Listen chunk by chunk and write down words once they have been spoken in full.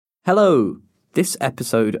Hello! This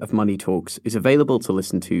episode of Money Talks is available to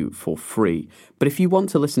listen to for free, but if you want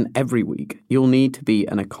to listen every week, you'll need to be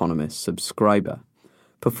an Economist subscriber.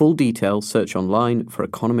 For full details, search online for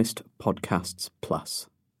Economist Podcasts Plus.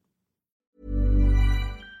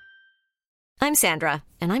 I'm Sandra,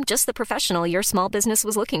 and I'm just the professional your small business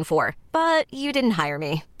was looking for. But you didn't hire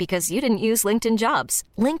me because you didn't use LinkedIn Jobs.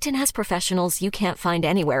 LinkedIn has professionals you can't find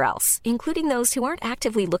anywhere else, including those who aren't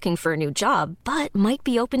actively looking for a new job, but might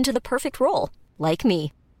be open to the perfect role, like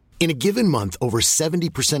me. In a given month, over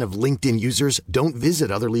 70% of LinkedIn users don't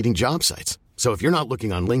visit other leading job sites. So if you're not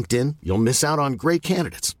looking on LinkedIn, you'll miss out on great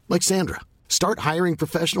candidates like Sandra. Start hiring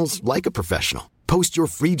professionals like a professional. Post your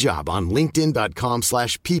free job on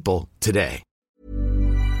linkedin.com/people today.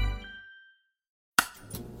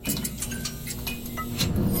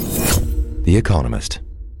 The Economist.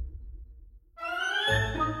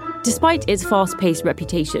 Despite its fast-paced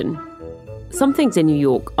reputation, some things in New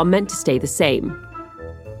York are meant to stay the same.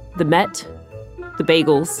 The Met, the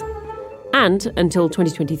bagels, and, until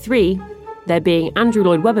 2023, there being Andrew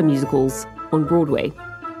Lloyd Webber musicals on Broadway.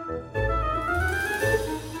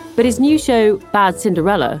 But his new show, Bad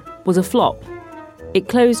Cinderella, was a flop. It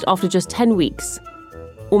closed after just 10 weeks.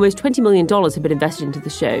 Almost $20 million had been invested into the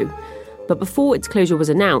show, but before its closure was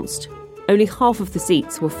announced, only half of the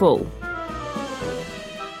seats were full.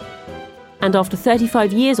 And after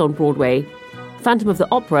 35 years on Broadway, Phantom of the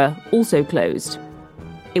Opera also closed.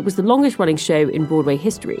 It was the longest-running show in Broadway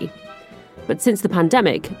history. But since the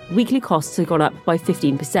pandemic, weekly costs had gone up by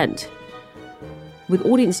 15%. With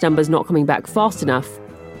audience numbers not coming back fast enough,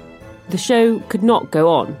 the show could not go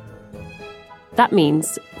on. That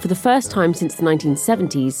means, for the first time since the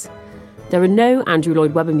 1970s, there are no Andrew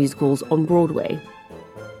Lloyd Webber musicals on Broadway.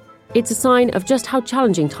 It's a sign of just how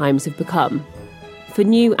challenging times have become, for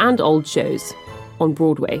new and old shows on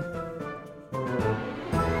Broadway.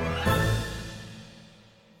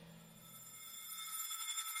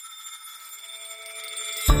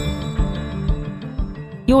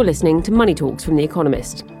 You're listening to Money Talks from The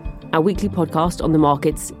Economist, our weekly podcast on the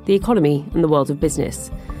markets, the economy and the world of business.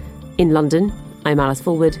 In London, I'm Alice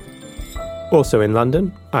Fulwood. Also in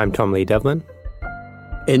London, I'm Tom Lee Devlin.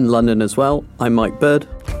 In London as well, I'm Mike Bird.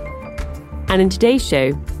 And in today's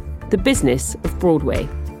show, the business of Broadway.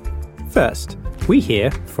 First, we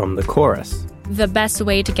hear from the chorus. The best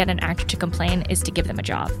way to get an actor to complain is to give them a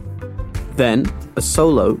job. Then, a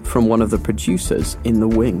solo from one of the producers in the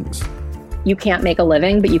wings. You can't make a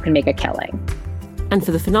living, but you can make a killing. And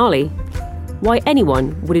for the finale, why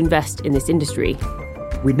anyone would invest in this industry.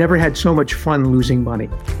 We'd never had so much fun losing money.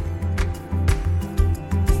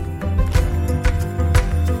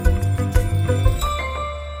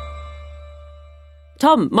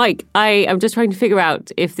 Tom, Mike, I am just trying to figure out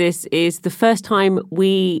if this is the first time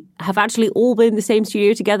we have actually all been in the same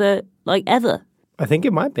studio together, like, ever. I think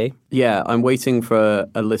it might be. Yeah, I'm waiting for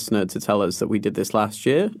a listener to tell us that we did this last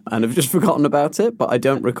year and have just forgotten about it, but I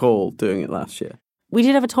don't recall doing it last year. We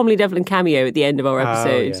did have a Tom Lee Devlin cameo at the end of our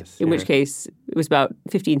episode, in which case it was about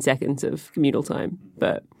 15 seconds of communal time.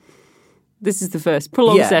 But this is the first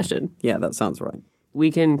prolonged session. Yeah, that sounds right. We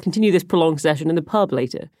can continue this prolonged session in the pub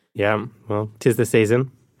later. Yeah, well, 'tis the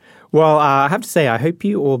season. Well, I have to say, I hope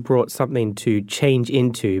you all brought something to change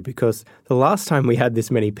into, because the last time we had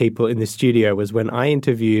this many people in the studio was when I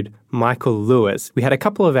interviewed Michael Lewis. We had a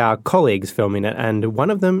couple of our colleagues filming it, and one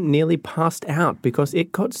of them nearly passed out because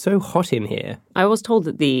it got so hot in here. I was told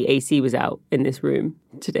that the AC was out in this room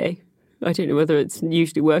today. I don't know whether it's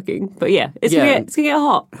usually working, but yeah, it's going to get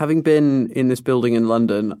hot. Having been in this building in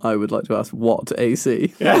London, I would like to ask, what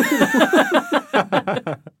AC?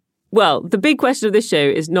 Well, the big question of this show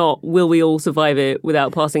is not, will we all survive it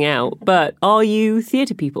without passing out, but are you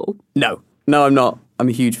theatre people? No, I'm not. I'm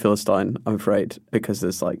a huge Philistine, I'm afraid, because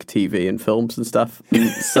there's like TV and films and stuff.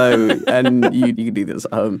 So, and you can do this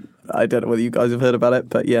at home. I don't know whether you guys have heard about it,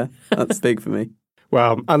 but yeah, that's big for me.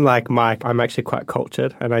 Well, unlike Mike, I'm actually quite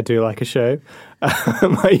cultured and I do like a show.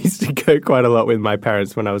 I used to go quite a lot with my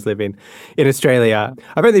parents when I was living in Australia.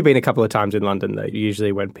 I've only been a couple of times in London, though,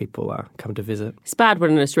 usually when people come to visit. It's bad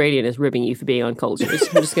when an Australian is ribbing you for being uncultured.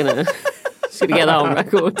 I'm just going to get that on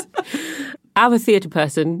record. I'm a theatre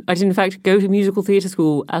person. I did, in fact, go to musical theatre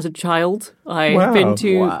school as a child. I've been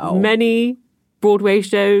to many Broadway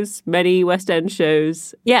shows, many West End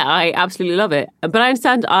shows. Yeah, I absolutely love it. But I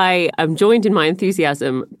understand I am joined in my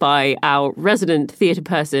enthusiasm by our resident theatre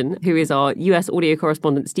person, who is our US audio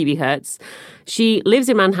correspondent, Stevie Hertz. She lives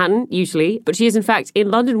in Manhattan, usually, but she is in fact in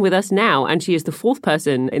London with us now, and she is the fourth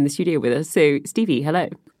person in the studio with us. So, Stevie, hello.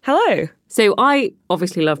 Hello. So I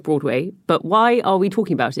obviously love Broadway, but why are we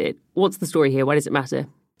talking about it? What's the story here? Why does it matter?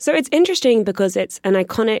 So it's interesting because it's an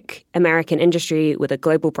iconic American industry with a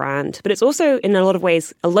global brand, but it's also in a lot of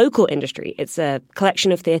ways a local industry. It's a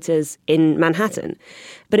collection of theatres in Manhattan,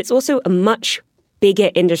 but it's also a much bigger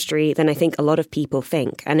industry than I think a lot of people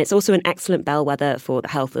think. And it's also an excellent bellwether for the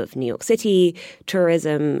health of New York City,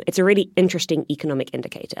 tourism. It's a really interesting economic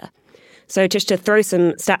indicator. So just to throw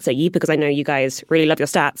some stats at you, because I know you guys really love your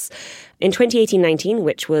stats, in 2018-19,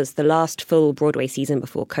 which was the last full Broadway season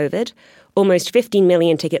before COVID, almost 15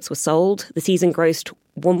 million tickets were sold. The season grossed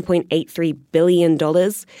 $1.83 billion,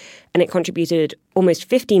 and it contributed almost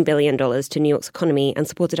 $15 billion to New York's economy and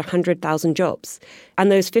supported 100,000 jobs.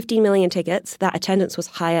 And those 15 million tickets, that attendance was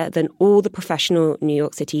higher than all the professional New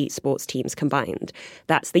York City sports teams combined.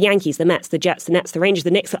 That's the Yankees, the Mets, the Jets, the Nets, the Rangers,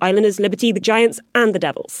 the Knicks, the Islanders, Liberty, the Giants, and the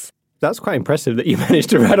Devils. That's quite impressive that you managed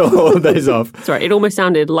to rattle all of those off. Sorry, it almost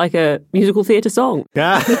sounded like a musical theatre song.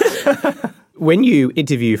 When you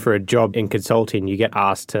interview for a job in consulting, you get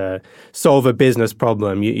asked to solve a business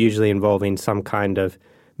problem, usually involving some kind of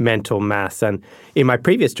mental maths. And in my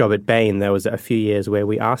previous job at Bain, there was a few years where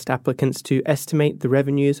we asked applicants to estimate the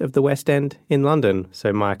revenues of the West End in London.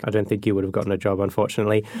 So, Mike, I don't think you would have gotten a job,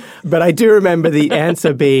 unfortunately. But I do remember the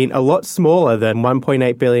answer being a lot smaller than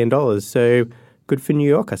 $1.8 billion. So good for New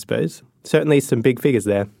York, I suppose. Certainly some big figures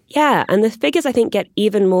there. Yeah, and the figures, I think, get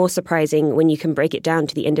even more surprising when you can break it down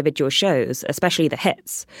to the individual shows, especially the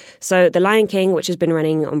hits. So The Lion King, which has been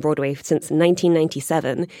running on Broadway since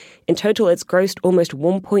 1997, in total it's grossed almost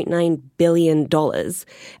 $1.9 billion.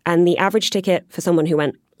 And the average ticket for someone who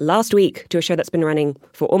went last week to a show that's been running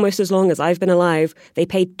for almost as long as I've been alive, they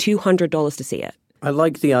paid $200 to see it. I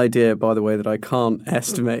like the idea, by the way, that I can't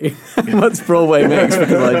estimate how much Broadway makes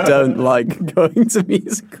because I don't like going to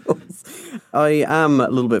musicals. I am a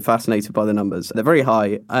little bit fascinated by the numbers. They're very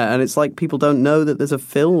high, and it's like people don't know that there's a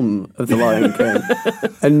film of The Lion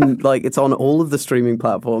King. And like it's on all of the streaming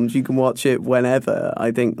platforms. You can watch it whenever.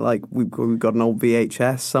 I think like we've got an old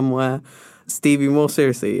VHS somewhere. Stevie, more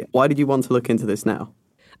seriously, why did you want to look into this now?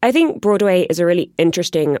 I think Broadway is a really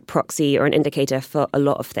interesting proxy or an indicator for a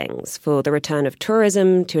lot of things, for the return of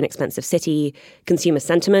tourism to an expensive city, consumer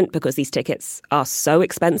sentiment, because these tickets are so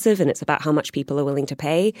expensive and it's about how much people are willing to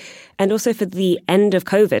pay, and also for the end of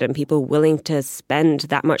COVID and people willing to spend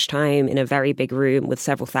that much time in a very big room with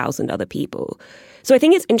several thousand other people. So I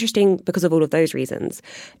think it's interesting because of all of those reasons.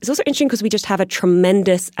 It's also interesting because we just have a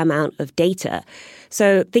tremendous amount of data.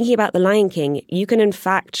 So thinking about The Lion King, you can in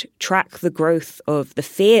fact track the growth of the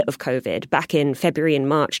fear of COVID back in February and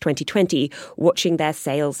March 2020, watching their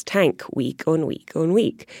sales tank week on week on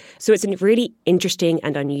week. So it's a really interesting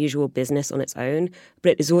and unusual business on its own,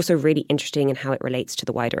 but it is also really interesting in how it relates to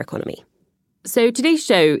the wider economy. So today's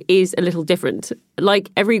show is a little different.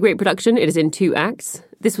 Like every great production, it is in 2 acts.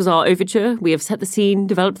 This was our overture. We have set the scene,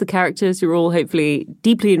 developed the characters. You're all hopefully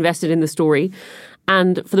deeply invested in the story.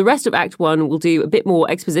 And for the rest of Act 1, we'll do a bit more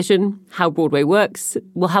exposition, how Broadway works.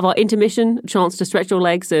 We'll have our intermission, a chance to stretch your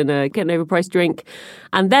legs and get an overpriced drink.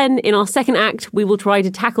 And then in our second act, we will try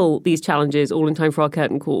to tackle these challenges all in time for our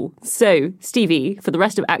curtain call. So, Stevie, for the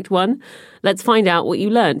rest of Act 1, let's find out what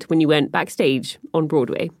you learned when you went backstage on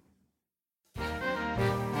Broadway.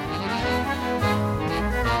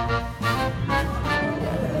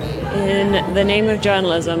 In the name of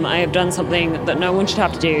journalism, I have done something that no one should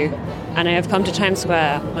have to do, and I have come to Times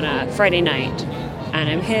Square on a Friday night, and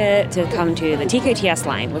I'm here to come to the TKTS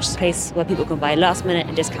line, which is a place where people can buy last-minute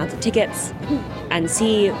and discounted tickets and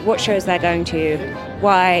see what shows they're going to,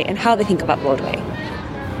 why, and how they think about Broadway.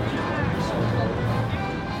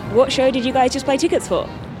 What show did you guys just buy tickets for?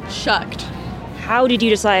 Shucked. How did you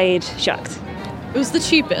decide Shucked? It was the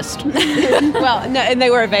cheapest. Well, no, and they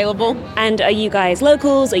were available. And are you guys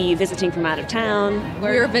locals? Are you visiting from out of town? We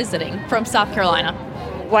were visiting from South Carolina.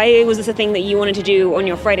 Why was this a thing that you wanted to do on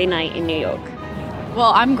your Friday night in New York?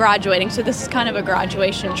 Well, I'm graduating, so this is kind of a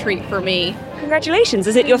graduation treat for me. Congratulations.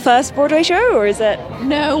 Is it your first Broadway show, or is it?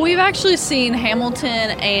 No, we've actually seen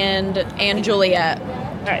Hamilton and Juliet.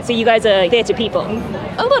 All right, so you guys are theatre people.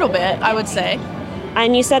 A little bit, I would say.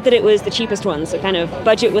 And you said that it was the cheapest one, so kind of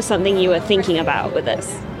budget was something you were thinking about with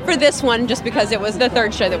this. For this one, just because it was the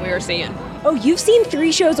third show that we were seeing. Oh, you've seen 3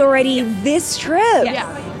 shows already this trip? Yeah.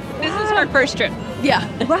 This is our first trip. Yeah.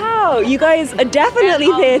 Wow, you guys are definitely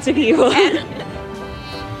theatre people.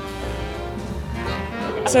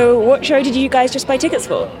 So what show did you guys just buy tickets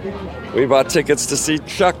for? We bought tickets to see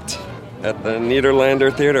Shucked at the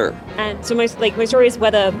Niederlander Theater. And so my story is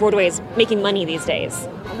whether Broadway is making money these days.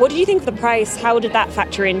 What did you think of the price? How did that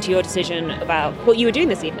factor into your decision about what you were doing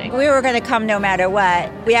this evening? We were going to come no matter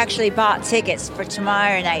what. We actually bought tickets for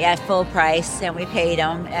tomorrow night at full price, and we paid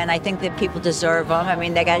them, and I think that people deserve them. I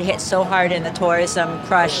mean, they got hit so hard in the tourism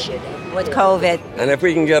crush with COVID. And if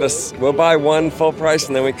we can get we'll buy one full price,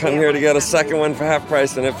 and then we come here to get a second one for half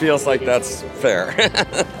price, and it feels like that's fair.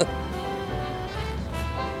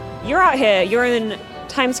 You're out here, you're in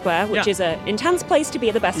Times Square, which is an intense place to be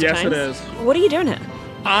at the best of times. Yes, it is. What are you doing here?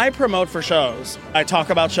 I promote for shows. I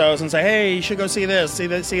talk about shows and say, hey, you should go see this, see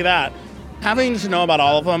that. Having to know about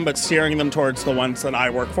all of them, but steering them towards the ones that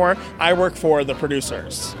I work for. I work for the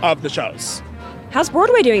producers of the shows. How's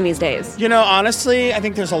Broadway doing these days? You know, honestly, I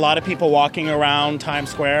think there's a lot of people walking around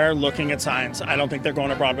Times Square looking at signs. I don't think they're going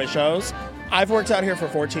to Broadway shows. I've worked out here for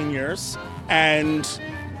 14 years, and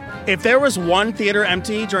if there was one theater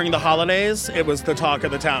empty during the holidays, it was the talk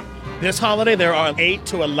of the town. This holiday, there are 8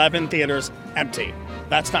 to 11 theaters empty.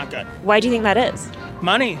 That's not good. Why do you think that is?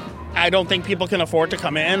 Money. I don't think people can afford to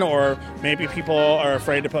come in, or maybe people are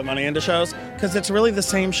afraid to put money into shows, because it's really the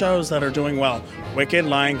same shows that are doing well. Wicked,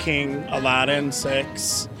 Lion King, Aladdin,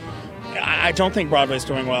 Six. I don't think Broadway's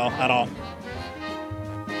doing well at all.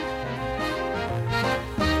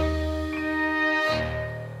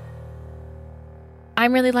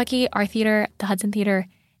 I'm really lucky. Our theater, the Hudson Theater,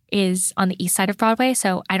 is on the east side of Broadway,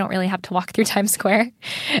 so I don't really have to walk through Times Square,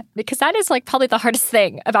 because that is probably the hardest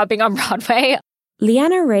thing about being on Broadway.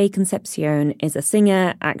 Liana Ray Concepcion is a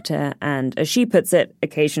singer, actor, and, as she puts it,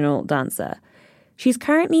 occasional dancer. She's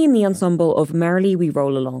currently in the ensemble of Merrily We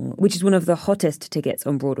Roll Along, which is one of the hottest tickets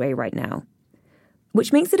on Broadway right now.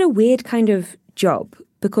 Which makes it a weird kind of job,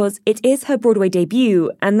 because it is her Broadway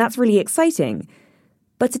debut, and that's really exciting.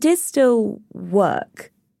 But it is still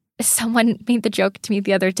work. Someone made the joke to me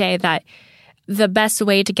the other day that the best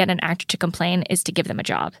way to get an actor to complain is to give them a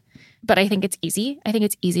job. But I think it's easy. I think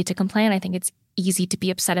it's easy to complain. I think it's easy to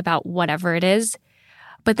be upset about whatever it is.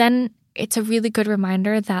 But then it's a really good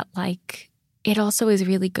reminder that, it also is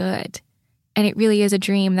really good. And it really is a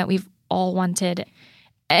dream that we've all wanted.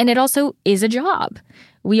 And it also is a job.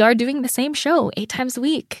 We are doing the same show 8 times a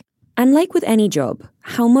week. And like with any job,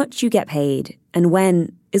 how much you get paid and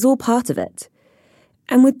when is all part of it.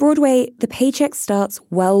 And with Broadway, the paycheck starts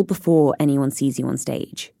well before anyone sees you on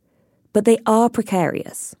stage. But they are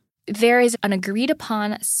precarious. There is an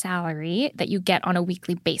agreed-upon salary that you get on a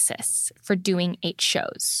weekly basis for doing 8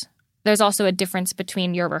 shows. There's also a difference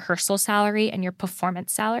between your rehearsal salary and your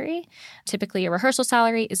performance salary. Typically, a rehearsal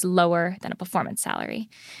salary is lower than a performance salary.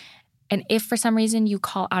 And if for some reason you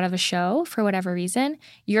call out of a show, for whatever reason,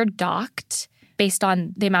 you're docked based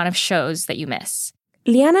on the amount of shows that you miss.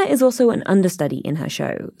 Liana is also an understudy in her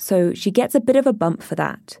show, so she gets a bit of a bump for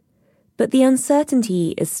that. But the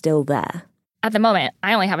uncertainty is still there. At the moment,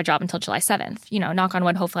 I only have a job until July 7th. Knock on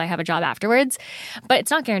wood, hopefully I have a job afterwards. But it's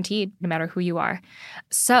not guaranteed, no matter who you are.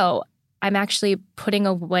 So I'm actually putting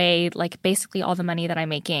away, basically all the money that I'm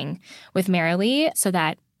making with Merrily so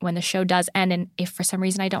that when the show does end, and if for some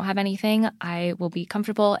reason I don't have anything, I will be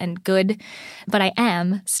comfortable and good. But I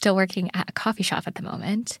am still working at a coffee shop at the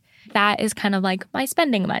moment. That is kind of my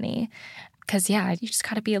spending money. Because, you just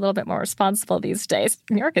got to be a little bit more responsible these days.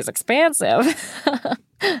 New York is expensive.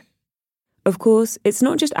 Of course, it's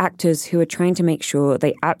not just actors who are trying to make sure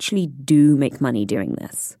they actually do make money doing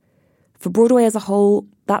this. For Broadway as a whole,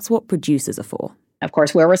 that's what producers are for. Of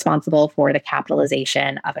course, we're responsible for the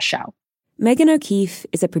capitalization of a show. Megan O'Keefe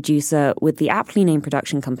is a producer with the aptly named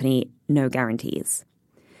production company No Guarantees.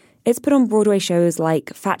 It's put on Broadway shows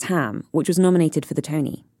like Fat Ham, which was nominated for the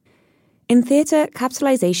Tony. In theatre,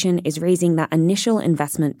 capitalization is raising that initial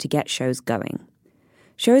investment to get shows going.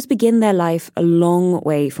 Shows begin their life a long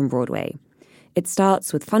way from Broadway. It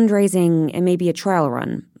starts with fundraising and maybe a trial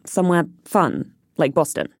run, somewhere fun, like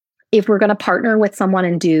Boston. If we're going to partner with someone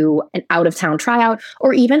and do an out-of-town tryout,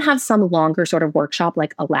 or even have some longer sort of workshop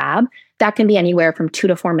like a lab, that can be anywhere from $2 to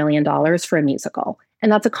 $4 million for a musical. And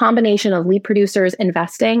that's a combination of lead producers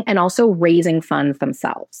investing and also raising funds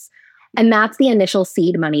themselves. And that's the initial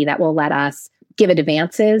seed money that will let us give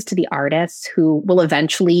advances to the artists who will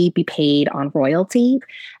eventually be paid on royalty,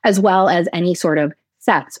 as well as any sort of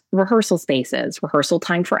sets, rehearsal spaces, rehearsal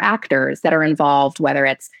time for actors that are involved, whether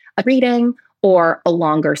it's a reading or a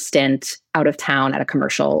longer stint out of town at a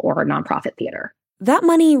commercial or a nonprofit theater. That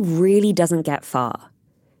money really doesn't get far.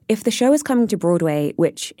 If the show is coming to Broadway,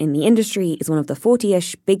 which in the industry is one of the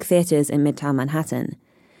 40-ish big theaters in Midtown Manhattan,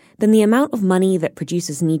 then the amount of money that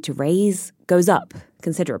producers need to raise goes up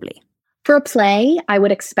considerably. For a play, I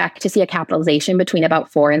would expect to see a capitalization between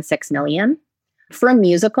about $4 and $6 million. For a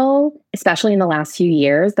musical, especially in the last few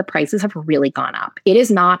years, the prices have really gone up. It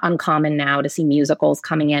is not uncommon now to see musicals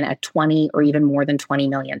coming in at $20 or even more than $20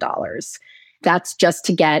 million. That's just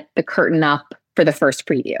to get the curtain up for the first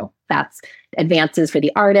preview. That's advances for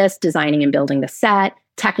the artist, designing and building the set,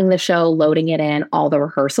 teching the show, loading it in, all the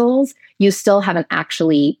rehearsals. You still haven't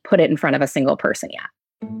actually put it in front of a single person yet.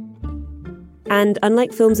 And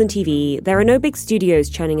unlike films and TV, there are no big studios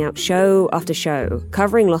churning out show after show,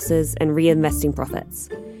 covering losses and reinvesting profits.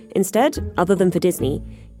 Instead, other than for Disney,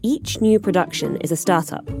 each new production is a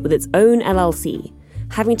startup with its own LLC,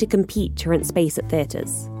 having to compete to rent space at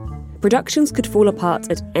theatres. Productions could fall apart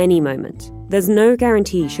at any moment. There's no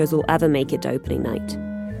guarantee shows will ever make it to opening night.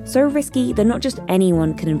 So risky that not just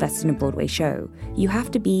anyone can invest in a Broadway show. You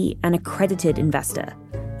have to be an accredited investor.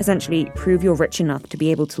 Essentially, prove you're rich enough to be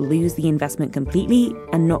able to lose the investment completely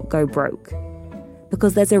and not go broke.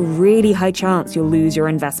 Because there's a really high chance you'll lose your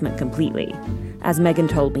investment completely, as Megan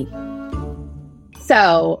told me.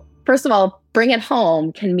 So, first of all, bring it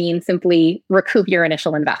home can mean simply recoup your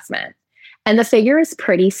initial investment. And the figure is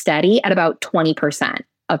pretty steady at about 20%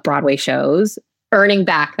 of Broadway shows earning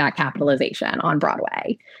back that capitalization on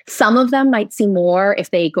Broadway. Some of them might see more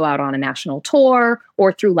if they go out on a national tour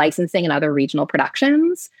or through licensing and other regional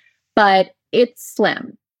productions, but it's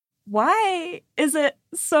slim. Why is it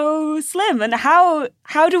so slim? And how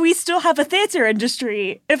do we still have a theatre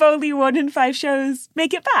industry if only 1 in 5 shows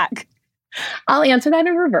make it back? I'll answer that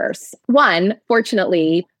in reverse. One,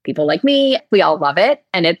 fortunately, people like me, we all love it,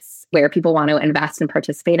 and it's where people want to invest and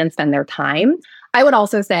participate and spend their time. I would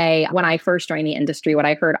also say when I first joined the industry, what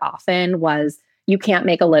I heard often was you can't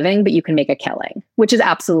make a living, but you can make a killing, which is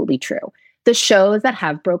absolutely true. The shows that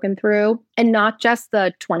have broken through, and not just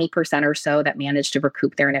the 20% or so that managed to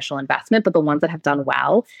recoup their initial investment, but the ones that have done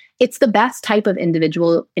well, it's the best type of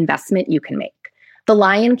individual investment you can make. The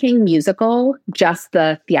Lion King musical, just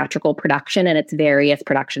the theatrical production and its various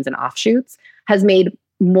productions and offshoots, has made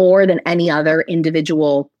more than any other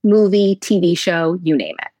individual movie, TV show, you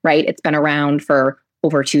name it, right? It's been around for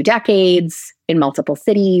over 2 decades in multiple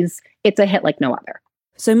cities. It's a hit like no other.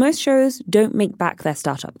 So most shows don't make back their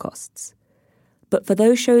startup costs. But for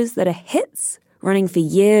those shows that are hits, running for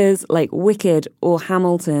years like Wicked or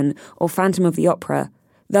Hamilton or Phantom of the Opera,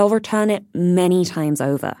 they'll return it many times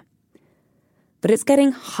over. But it's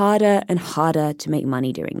getting harder and harder to make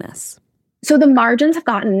money doing this. So the margins have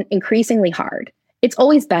gotten increasingly hard. It's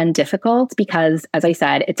always been difficult because, as I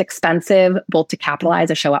said, it's expensive both to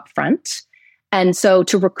capitalize a show up front. And so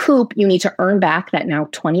to recoup, you need to earn back that now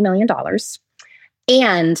 $20 million.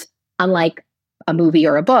 And unlike a movie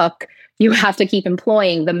or a book, you have to keep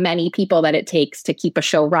employing the many people that it takes to keep a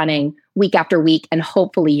show running week after week and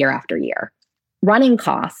hopefully year after year. Running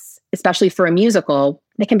costs, especially for a musical,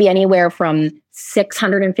 they can be anywhere from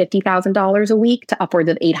 $650,000 a week to upwards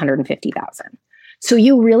of $850,000. So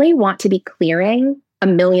you really want to be clearing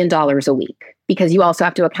 $1 million a week because you also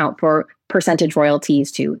have to account for percentage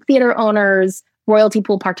royalties to theater owners, royalty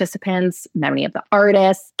pool participants, many of the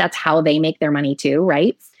artists. That's how they make their money too,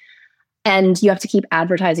 right? And you have to keep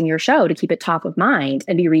advertising your show to keep it top of mind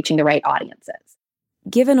and be reaching the right audiences.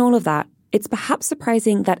 Given all of that, it's perhaps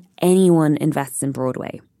surprising that anyone invests in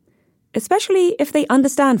Broadway, especially if they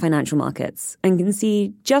understand financial markets and can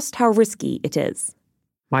see just how risky it is.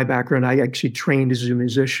 My background, I actually trained as a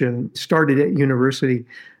musician, started at university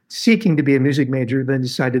seeking to be a music major, then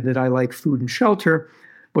decided that I like food and shelter.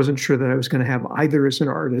 Wasn't sure that I was going to have either as an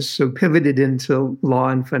artist, so pivoted into law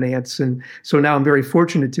and finance. And so now I'm very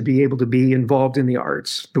fortunate to be able to be involved in the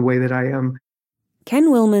arts the way that I am. Ken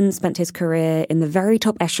Willman spent his career in the very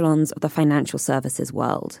top echelons of the financial services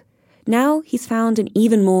world. Now he's found an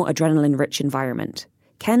even more adrenaline-rich environment.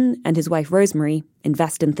 Ken and his wife Rosemary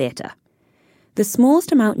invest in theatre. The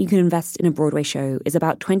smallest amount you can invest in a Broadway show is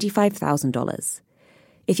about $25,000.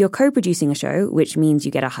 If you're co-producing a show, which means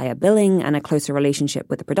you get a higher billing and a closer relationship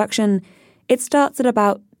with the production, it starts at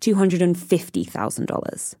about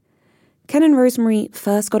 $250,000. Ken and Rosemary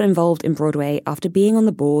first got involved in Broadway after being on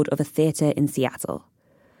the board of a theatre in Seattle.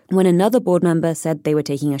 When another board member said they were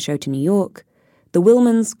taking a show to New York, the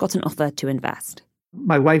Willmans got an offer to invest.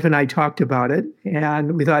 My wife and I talked about it,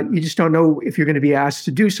 and we thought, you just don't know if you're going to be asked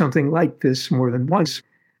to do something like this more than once.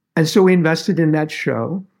 And so we invested in that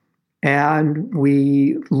show, and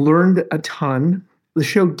we learned a ton. The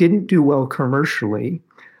show didn't do well commercially,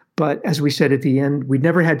 but as we said at the end, we'd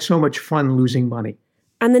never had so much fun losing money.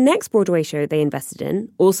 And the next Broadway show they invested in,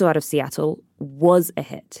 also out of Seattle, was a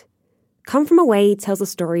hit. Come From Away tells the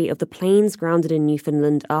story of the planes grounded in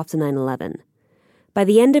Newfoundland after 9/11. By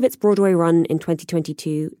the end of its Broadway run in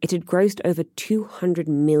 2022, it had grossed over $200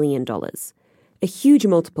 million. a huge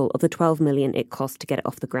multiple of the $12 million it cost to get it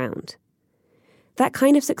off the ground. That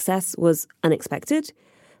kind of success was unexpected,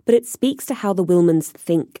 but it speaks to how the Wilmans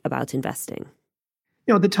think about investing.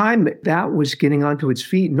 You know, at the time that was getting onto its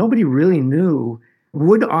feet, nobody really knew,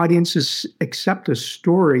 would audiences accept a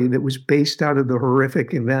story that was based out of the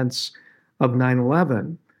horrific events of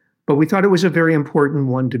 9/11? But we thought it was a very important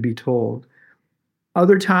one to be told.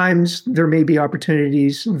 Other times, there may be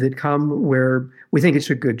opportunities that come where we think it's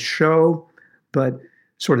a good show, but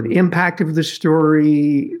sort of the impact of the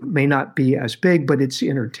story may not be as big, but it's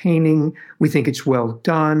entertaining. We think it's well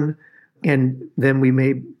done. And then we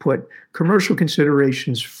may put commercial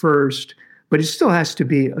considerations first, but it still has to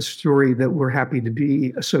be a story that we're happy to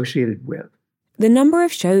be associated with. The number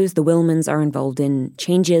of shows the Wilmans are involved in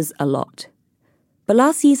changes a lot. But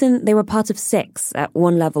last season, they were part of 6 at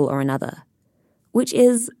one level or another, which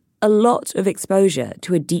is a lot of exposure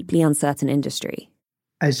to a deeply uncertain industry.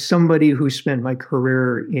 As somebody who spent my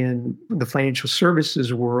career in the financial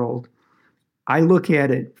services world, I look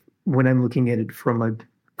at it, when I'm looking at it from a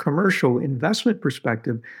commercial investment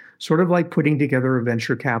perspective, sort of like putting together a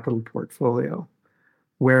venture capital portfolio,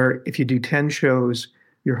 where if you do 10 shows,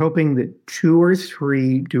 you're hoping that 2 or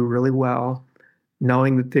 3 do really well,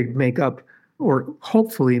 knowing that they make up, or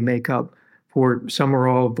hopefully make up, for some or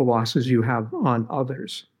all of the losses you have on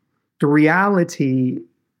others. The reality,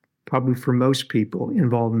 probably for most people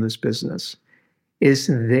involved in this business, is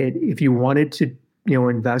that if you wanted to,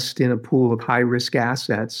 invest in a pool of high-risk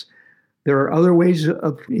assets, there are other ways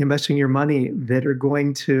of investing your money that are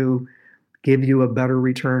going to give you a better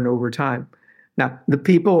return over time. Now, the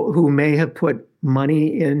people who may have put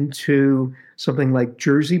money into something like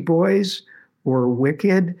Jersey Boys or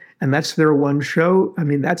Wicked, and that's their one show, I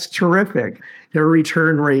mean, that's terrific. Their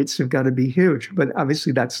return rates have got to be huge. But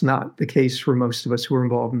obviously, that's not the case for most of us who are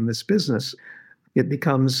involved in this business. It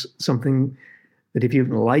becomes something that if you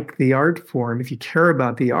like the art form, if you care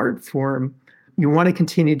about the art form, you want to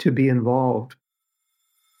continue to be involved.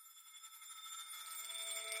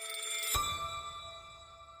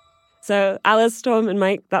 So, Alice, Tom, and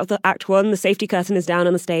Mike, that was the Act 1. The safety curtain is down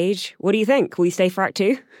on the stage. What do you think? Will you stay for Act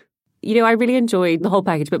 2? I really enjoyed the whole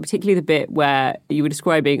package, but particularly the bit where you were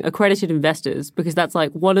describing accredited investors, because that's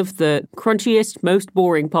like one of the crunchiest, most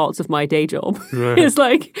boring parts of my day job. Right. It's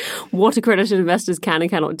like what accredited investors can and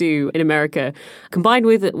cannot do in America, combined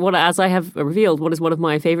with what, as I have revealed, what is one of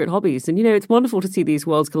my favorite hobbies. And, it's wonderful to see these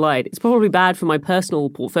worlds collide. It's probably bad for my personal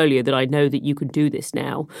portfolio that I know that you can do this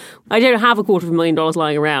now. I don't have $250,000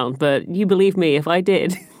 lying around, but you believe me, if I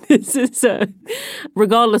did... This is,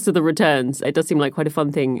 regardless of the returns, it does seem like quite a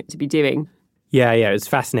fun thing to be doing. Yeah, it's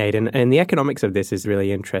fascinating. And the economics of this is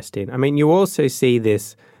really interesting. I mean, you also see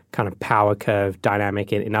this kind of power curve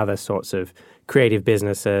dynamic in other sorts of creative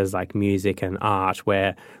businesses like music and art,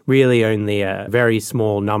 where really only a very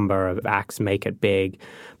small number of acts make it big.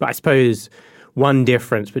 But I suppose one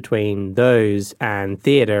difference between those and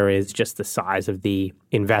theatre is just the size of the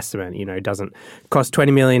investment. It doesn't cost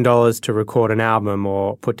 $20 million to record an album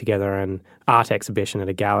or put together an art exhibition at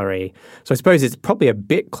a gallery. So I suppose it's probably a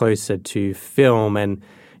bit closer to film. And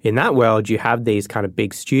in that world, you have these kind of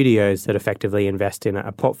big studios that effectively invest in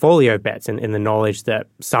a portfolio of bets in the knowledge that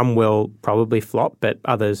some will probably flop, but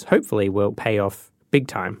others hopefully will pay off big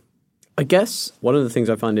time. I guess one of the things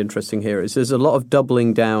I find interesting here is there's a lot of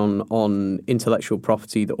doubling down on intellectual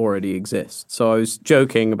property that already exists. So I was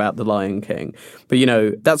joking about The Lion King, but,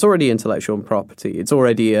 that's already intellectual property. It's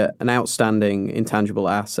already an outstanding intangible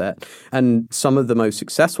asset. And some of the most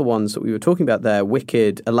successful ones that we were talking about there,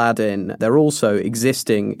 Wicked, Aladdin, they're also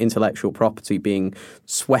existing intellectual property being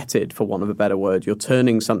sweated, for want of a better word. You're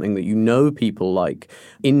turning something that people like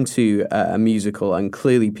into a musical, and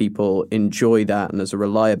clearly people enjoy that. And there's a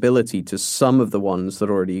reliability to some of the ones that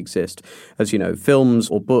already exist as, films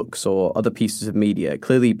or books or other pieces of media.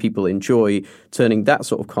 Clearly people enjoy turning that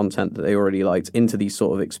sort of content that they already liked into these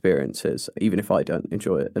sort of experiences, even if I don't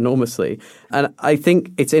enjoy it enormously. And I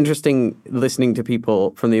think it's interesting listening to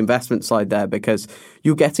people from the investment side there, because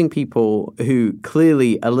you're getting people who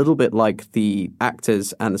clearly, a little bit like the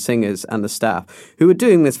actors and the singers and the staff, who are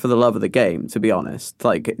doing this for the love of the game, to be honest.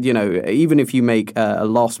 Like, even if you make a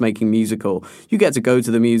loss-making musical, you get to go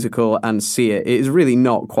to the musical and see it. It is really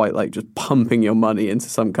not quite like just pumping your money into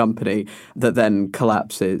some company that then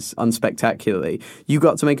collapses unspectacularly. You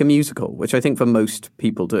got to make a musical, which I think for most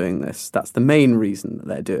people doing this, that's the main reason that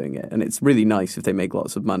they're doing it. And it's really nice if they make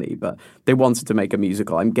lots of money, but they wanted to make a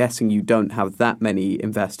musical. I'm guessing you don't have that many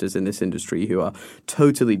investors in this industry who are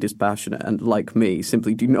totally dispassionate and, like me,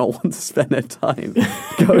 simply do not want to spend their time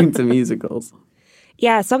going to musicals.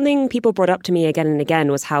 Yeah, something people brought up to me again and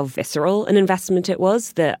again was how visceral an investment it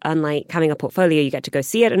was, that unlike having a portfolio, you get to go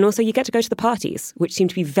see it, and also you get to go to the parties, which seem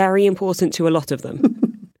to be very important to a lot of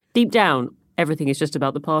them. Deep down, everything is just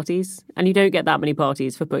about the parties, and you don't get that many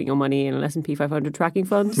parties for putting your money in an S&P 500 tracking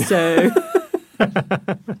fund, so...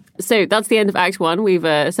 So that's the end of Act 1. We've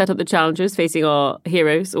set up the challenges facing our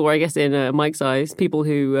heroes, or I guess in Mike's eyes, people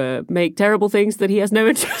who make terrible things that he has no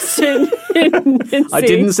interest in I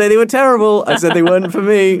didn't say they were terrible. I said they weren't for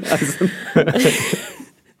me.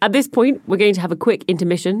 At this point, we're going to have a quick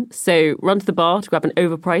intermission. So run to the bar to grab an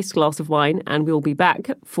overpriced glass of wine, and we'll be back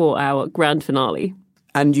for our grand finale.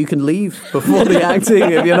 And you can leave before the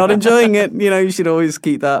acting. If you're not enjoying it, you should always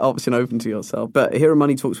keep that option open to yourself. But here at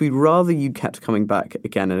Money Talks, we'd rather you kept coming back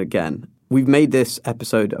again and again. We've made this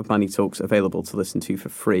episode of Money Talks available to listen to for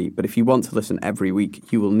free. But if you want to listen every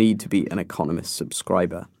week, you will need to be an Economist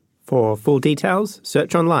subscriber. For full details,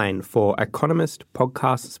 search online for Economist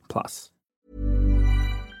Podcasts Plus.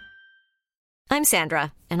 I'm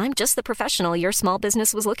Sandra, and I'm just the professional your small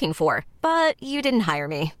business was looking for. But you didn't hire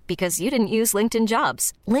me because you didn't use LinkedIn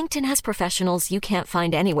Jobs. LinkedIn has professionals you can't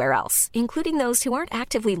find anywhere else, including those who aren't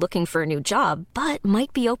actively looking for a new job, but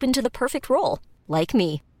might be open to the perfect role, like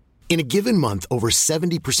me. In a given month, over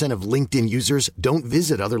 70% of LinkedIn users don't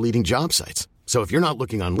visit other leading job sites. So if you're not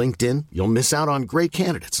looking on LinkedIn, you'll miss out on great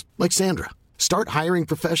candidates like Sandra. Start hiring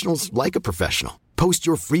professionals like a professional. Post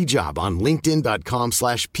your free job on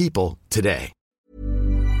linkedin.com/people today.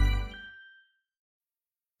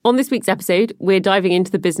 On this week's episode, we're diving into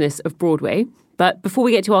the business of Broadway. But before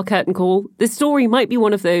we get to our curtain call, this story might be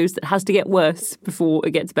one of those that has to get worse before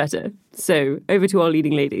it gets better. So over to our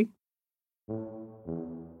leading lady.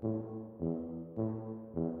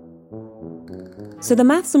 So the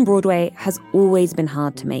maths on Broadway has always been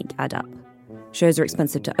hard to make add up. Shows are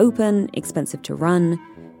expensive to open, expensive to run,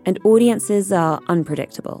 and audiences are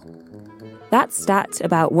unpredictable. That stat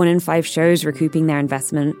about 1 in 5 shows recouping their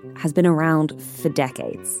investment has been around for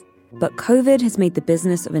decades. But COVID has made the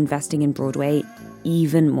business of investing in Broadway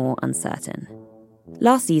even more uncertain.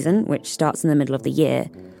 Last season, which starts in the middle of the year,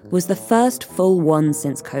 was the first full one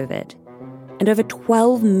since COVID. And over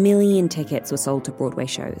 12 million tickets were sold to Broadway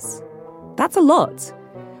shows. That's a lot,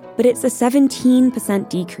 but it's a 17%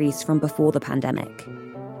 decrease from before the pandemic.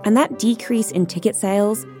 And that decrease in ticket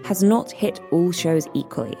sales has not hit all shows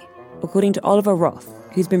equally, according to Oliver Roth,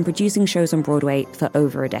 who's been producing shows on Broadway for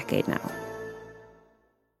over a decade now.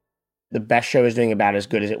 The best show is doing about as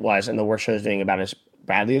good as it was, and the worst show is doing about as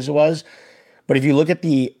badly as it was. But if you look at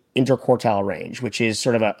the interquartile range, which is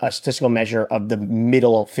sort of a statistical measure of the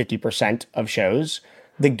middle 50% of shows,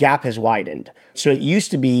 the gap has widened. So it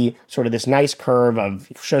used to be sort of this nice curve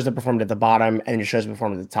of shows that performed at the bottom and shows that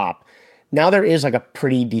performed at the top. Now there is like a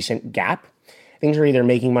pretty decent gap. Things are either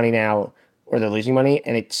making money now or they're losing money,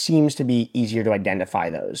 and it seems to be easier to identify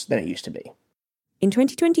those than it used to be. In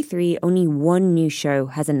 2023, only one new show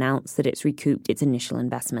has announced that it's recouped its initial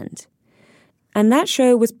investment. And that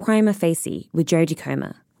show was Prima Facie with Jodie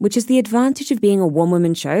Comer, which is the advantage of being a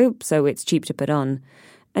one-woman show, so it's cheap to put on.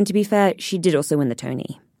 And to be fair, she did also win the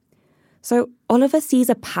Tony. So Oliver sees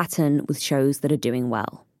a pattern with shows that are doing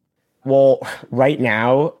well. Well, right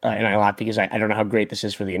now, and I laugh because I don't know how great this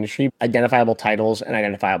is for the industry, identifiable titles and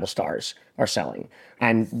identifiable stars are selling.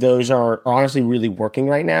 And those are honestly really working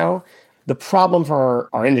right now. The problem for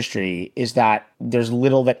our industry is that there's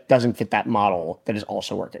little that doesn't fit that model that is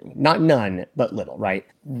also working. Not none, but little, right?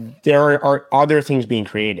 There are other things being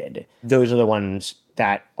created. Those are the ones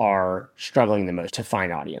that are struggling the most to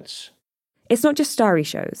find audience. It's not just starry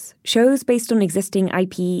shows. Shows based on existing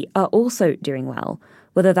IP are also doing well,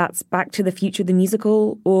 whether that's Back to the Future the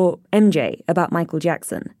musical or MJ about Michael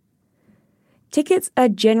Jackson. Tickets are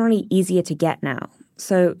generally easier to get now,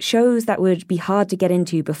 so shows that would be hard to get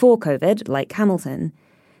into before COVID, like Hamilton,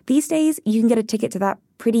 these days you can get a ticket to that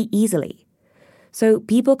pretty easily. So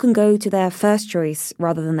people can go to their first choice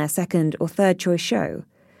rather than their second or third choice show.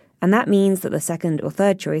 And that means that the second or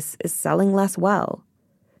third choice is selling less well.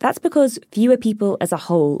 That's because fewer people as a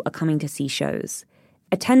whole are coming to see shows.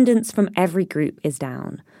 Attendance from every group is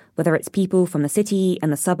down, whether it's people from the city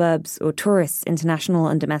and the suburbs or tourists, international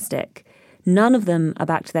and domestic. None of them are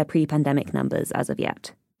back to their pre-pandemic numbers as of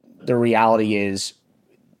yet. The reality is,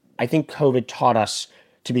 I think COVID taught us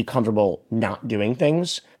to be comfortable not doing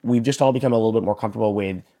things. We've just all become a little bit more comfortable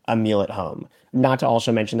with a meal at home. Not to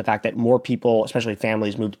also mention the fact that more people, especially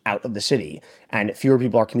families, moved out of the city, and fewer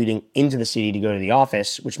people are commuting into the city to go to the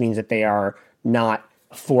office, which means that they are not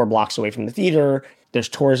 4 blocks away from the theater. There's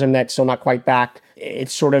tourism that's still not quite back.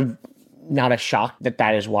 It's sort of not a shock that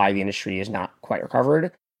that is why the industry is not quite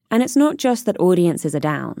recovered. And it's not just that audiences are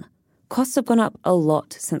down. costs have gone up a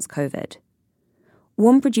lot since COVID.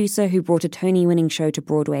 One producer who brought a Tony-winning show to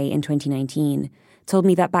Broadway in 2019 told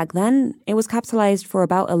me that back then it was capitalized for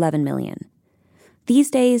about $11 million.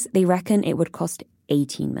 These days, they reckon it would cost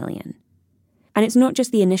 $18 million. And it's not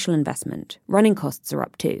just the initial investment. Running costs are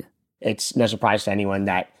up too. It's no surprise to anyone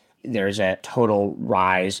that there's a total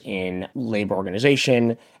rise in labor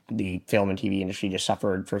organization. The film and TV industry just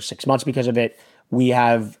suffered for 6 months because of it. We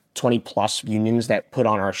have 20 plus unions that put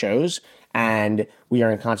on our shows, and we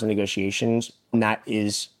are in constant negotiations. And that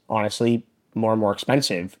is honestly more and more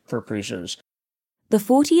expensive for producers. The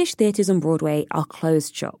 40-ish theatres on Broadway are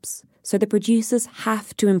closed shops, so the producers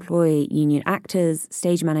have to employ union actors,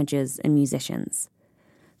 stage managers, and musicians.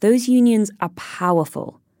 Those unions are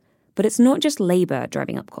powerful, but it's not just labor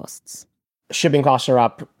driving up costs. Shipping costs are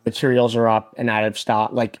up, materials are up and out of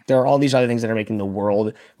stock. Like, there are all these other things that are making the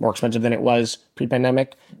world more expensive than it was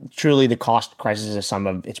pre-pandemic. Truly, the cost crisis is a sum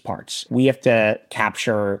of its parts. We have to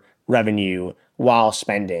capture revenue while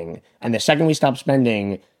spending. And the second we stop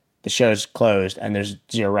spending, the show's closed and there's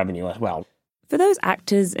zero revenue as well. For those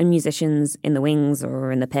actors and musicians in the wings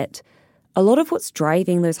or in the pit, a lot of what's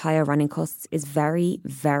driving those higher running costs is very,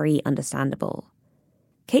 very understandable.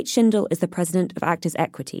 Kate Schindel is the president of Actors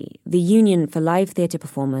Equity, the union for live theatre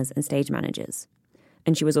performers and stage managers.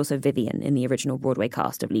 And she was also Vivian in the original Broadway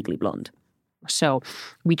cast of Legally Blonde. So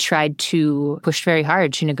we tried to push very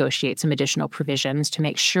hard to negotiate some additional provisions to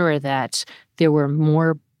make sure that there were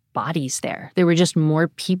more bodies there. There were just more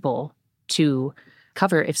people to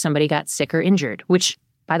cover if somebody got sick or injured, which,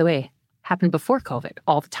 by the way, happened before COVID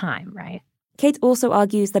all the time, right? Kate also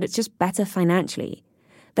argues that it's just better financially,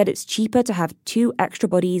 that it's cheaper to have 2 extra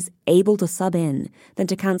bodies able to sub in than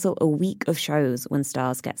to cancel a week of shows when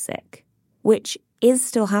stars get sick, which is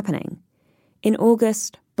still happening. In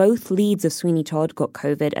August, both leads of Sweeney Todd got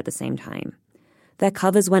COVID at the same time. Their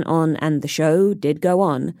covers went on and the show did go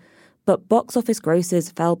on, but box office grosses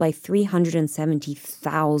fell by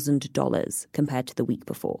 $370,000 compared to the week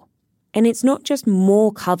before. And it's not just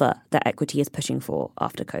more cover that Equity is pushing for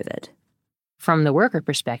after COVID. From the worker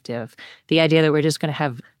perspective, the idea that we're just going to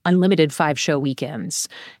have unlimited 5-show weekends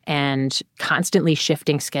and constantly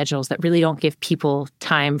shifting schedules that really don't give people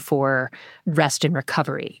time for rest and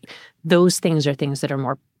recovery, those things are things that are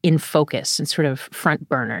more in focus and sort of front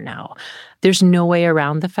burner now. There's no way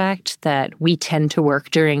around the fact that we tend to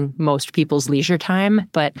work during most people's leisure time,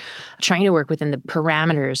 but trying to work within the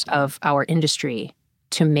parameters of our industry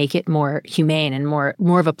to make it more humane and more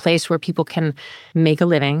of a place where people can make a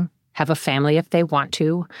living, have a family if they want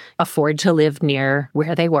to, afford to live near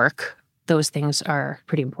where they work. Those things are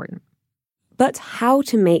pretty important. But how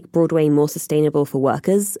to make Broadway more sustainable for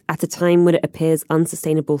workers at a time when it appears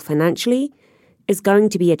unsustainable financially is going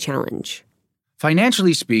to be a challenge.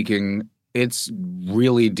 Financially speaking, it's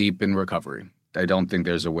really deep in recovery. I don't think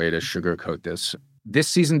there's a way to sugarcoat this. This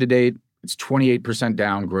season to date, it's 28%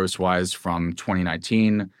 down gross-wise from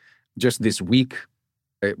 2019. Just this week,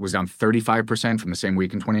 it was down 35% from the same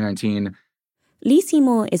week in 2019. Lee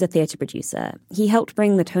Seymour is a theatre producer. He helped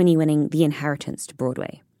bring the Tony-winning The Inheritance to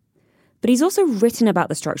Broadway. But he's also written about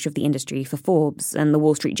the structure of the industry for Forbes and the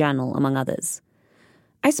Wall Street Journal, among others.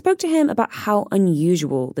 I spoke to him about how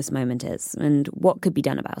unusual this moment is and what could be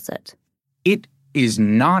done about it. It is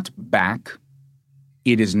not back.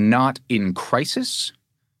 It is not in crisis.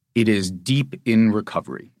 It is deep in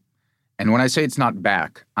recovery. And when I say it's not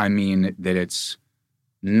back, I mean that it's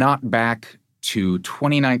not back to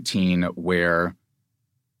 2019, where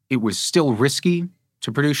it was still risky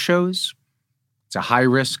to produce shows. It's a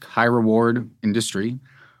high-risk, high-reward industry,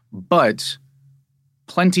 but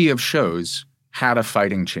plenty of shows had a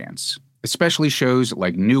fighting chance, especially shows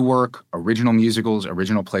like new work, original musicals,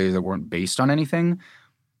 original plays that weren't based on anything.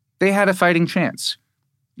 They had a fighting chance.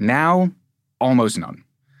 Now, almost none.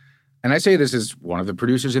 And I say this as one of the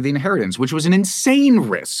producers of The Inheritance, which was an insane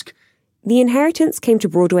risk. The Inheritance came to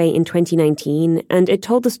Broadway in 2019, and it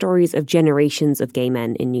told the stories of generations of gay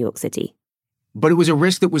men in New York City. But it was a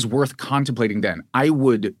risk that was worth contemplating then. I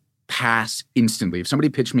would pass instantly. If somebody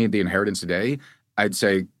pitched me The Inheritance today, I'd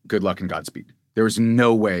say good luck and Godspeed. There was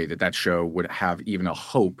no way that that show would have even a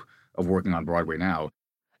hope of working on Broadway now.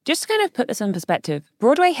 Just to kind of put this in perspective,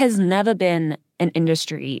 Broadway has never been an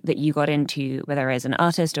industry that you got into, whether as an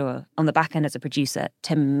artist or on the back end as a producer,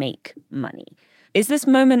 to make money. Is this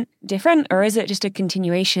moment different, or is it just a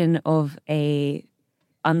continuation of a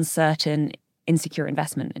uncertain, insecure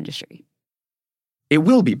investment industry? It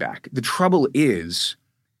will be back. The trouble is,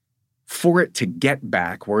 for it to get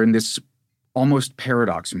back, we're in this almost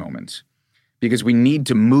paradox moment, because we need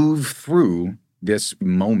to move through this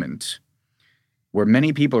moment where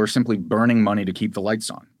many people are simply burning money to keep the lights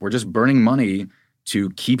on. We're just burning money to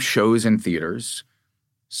keep shows in theaters.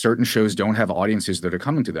 Certain shows don't have audiences that are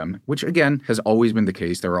coming to them, which again has always been the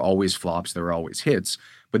case. There are always flops, there are always hits,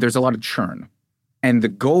 but there's a lot of churn. And the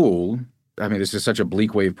goal, I mean, this is such a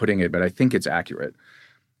bleak way of putting it, but I think it's accurate,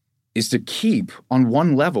 is to keep, on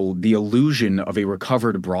one level, the illusion of a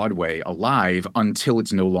recovered Broadway alive until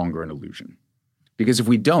it's no longer an illusion. Because if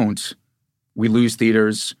we don't, we lose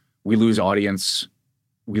theaters, we lose audience,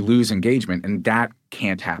 we lose engagement, and that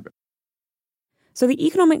can't happen. So the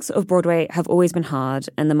economics of Broadway have always been hard,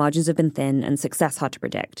 and the margins have been thin, and success hard to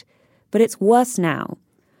predict. But it's worse now.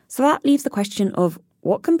 So that leaves the question of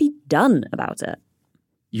what can be done about it?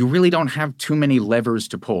 You really don't have too many levers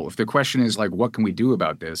to pull. If the question is like, what can we do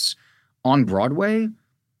about this? On Broadway,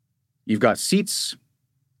 you've got seats,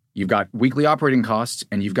 you've got weekly operating costs,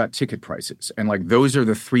 and you've got ticket prices. And like those are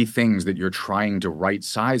the three things that you're trying to right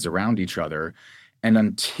size around each other. And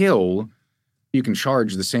until you can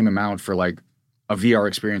charge the same amount for like a VR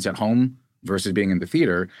experience at home versus being in the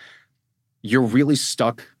theater, you're really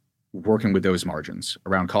stuck working with those margins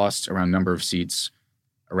around costs, around number of seats,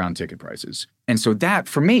 around ticket prices. And so that,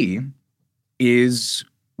 for me, is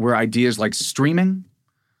where ideas like streaming,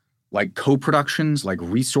 like co-productions, like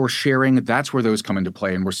resource sharing, that's where those come into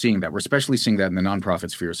play. And we're seeing that. We're especially seeing that in the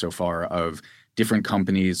nonprofit sphere so far, of different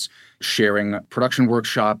companies sharing production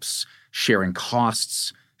workshops, sharing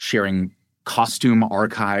costs, sharing costume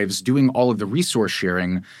archives, doing all of the resource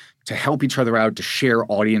sharing to help each other out, to share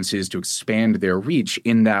audiences, to expand their reach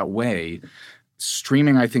in that way.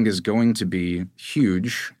 Streaming, I think, is going to be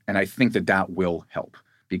huge, and I think that that will help,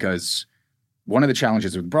 because one of the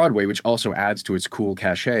challenges with Broadway, which also adds to its cool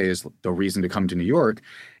cachet, is the reason to come to New York,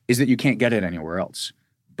 is that you can't get it anywhere else.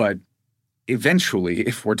 But eventually,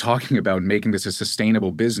 if we're talking about making this a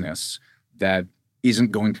sustainable business that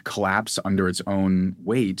isn't going to collapse under its own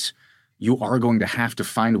weight, you are going to have to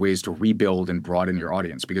find ways to rebuild and broaden your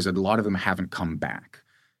audience, because a lot of them haven't come back.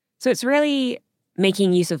 So it's really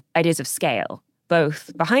making use of ideas of scale,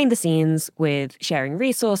 both behind the scenes with sharing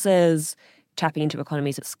resources, tapping into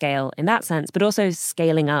economies of scale in that sense, but also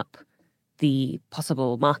scaling up the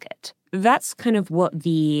possible market. That's kind of what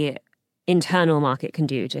the internal market can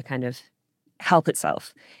do to kind of help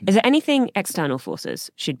itself. Is there anything external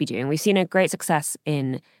forces should be doing? We've seen a great success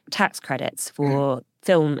in tax credits for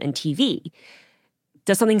film and TV.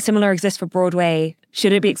 Does something similar exist for Broadway?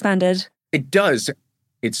 Should it be expanded? It does.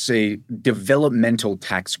 It's a developmental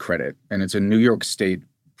tax credit, and it's a New York State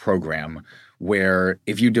program where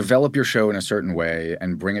if you develop your show in a certain way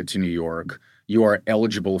and bring it to New York, you are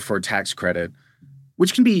eligible for a tax credit,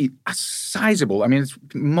 which can be sizable. I mean, it's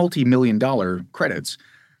multi-million-dollar credits.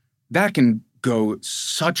 That can go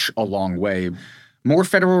such a long way. More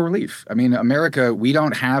federal relief. I mean, America, we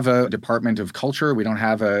don't have a Department of Culture. We don't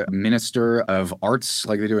have a Minister of Arts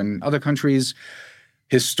like they do in other countries.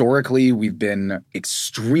 Historically, we've been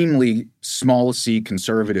extremely small c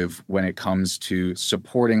conservative when it comes to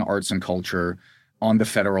supporting arts and culture on the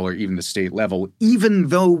federal or even the state level, even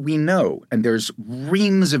though we know, and there's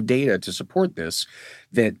reams of data to support this,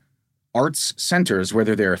 that arts centers,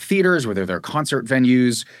 whether they're theaters, whether they're concert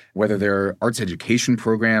venues, whether they're arts education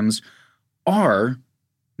programs, are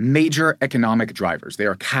major economic drivers. They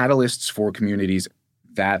are catalysts for communities.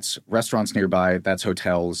 That's restaurants nearby, that's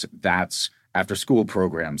hotels, that's after-school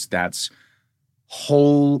programs, that's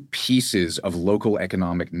whole pieces of local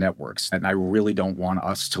economic networks. And I really don't want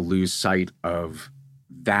us to lose sight of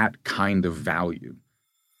that kind of value.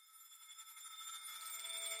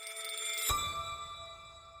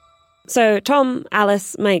 So Tom,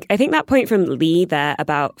 Alice, Mike, I think that point from Lee there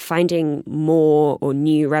about finding more or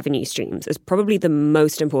new revenue streams is probably the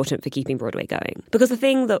most important for keeping Broadway going. Because the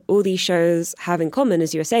thing that all these shows have in common,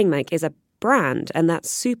 as you were saying, Mike, is a brand, and that's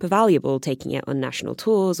super valuable, taking it on national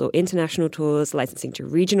tours or international tours, licensing to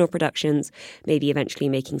regional productions, maybe eventually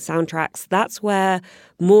making soundtracks. That's where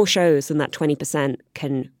more shows than that 20%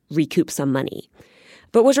 can recoup some money.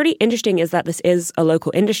 But what's really interesting is that this is a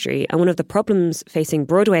local industry, and one of the problems facing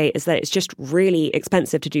Broadway is that it's just really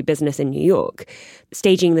expensive to do business in New York.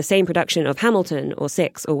 Staging the same production of Hamilton or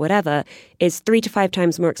Six or whatever is 3 to 5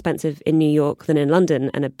 times more expensive in New York than in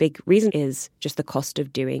London, and a big reason is just the cost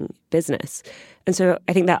of doing business. And so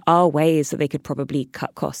I think there are ways that they could probably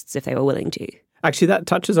cut costs if they were willing to. Actually, that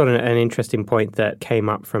touches on an interesting point that came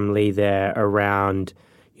up from Lee there around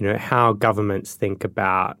how governments think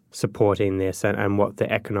about supporting this and what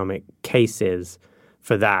the economic case is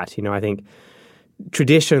for that. I think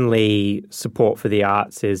traditionally support for the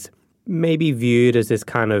arts is maybe viewed as this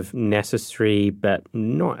kind of necessary but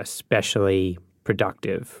not especially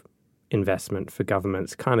productive investment for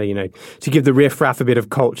governments, kind of, to give the riffraff a bit of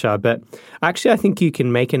culture. But actually, I think you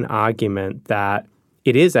can make an argument that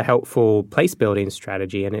it is a helpful place-building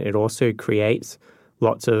strategy, and it also creates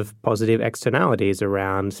lots of positive externalities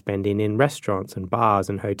around spending in restaurants and bars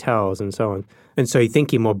and hotels and so on. And so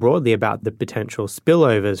thinking more broadly about the potential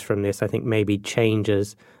spillovers from this, I think maybe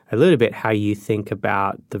changes a little bit how you think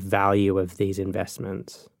about the value of these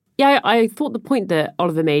investments. Yeah, I thought the point that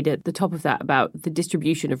Oliver made at the top of that about the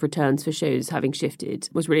distribution of returns for shows having shifted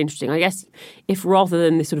was really interesting. I guess if rather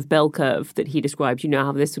than this sort of bell curve that he described, you now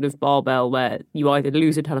have this sort of barbell where you either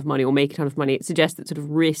lose a ton of money or make a ton of money, it suggests that sort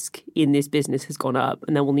of risk in this business has gone up,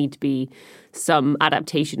 and there will need to be some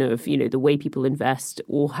adaptation of, the way people invest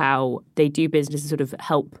or how they do business to sort of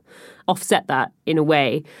help offset that in a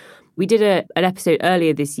way. We did an episode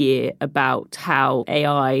earlier this year about how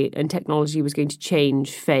AI and technology was going to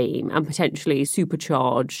change fame and potentially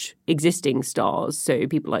supercharge existing stars. So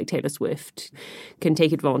people like Taylor Swift can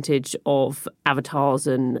take advantage of avatars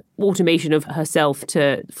and automation of herself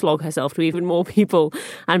to flog herself to even more people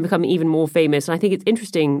and become even more famous. And I think it's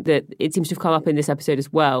interesting that it seems to have come up in this episode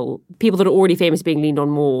as well. People that are already famous being leaned on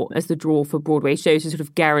more as the draw for Broadway shows to sort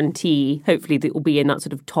of guarantee, hopefully, that it will be in that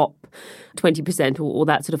sort of top 20% or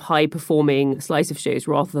that sort of high-performing slice of shows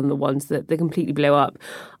rather than the ones that completely blow up.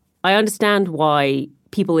 I understand why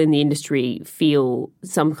people in the industry feel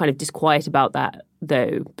some kind of disquiet about that,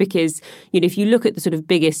 though, because, if you look at the sort of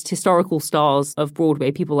biggest historical stars of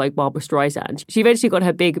Broadway, people like Barbra Streisand, she eventually got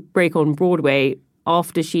her big break on Broadway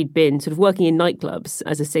after she'd been sort of working in nightclubs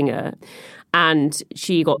as a singer. And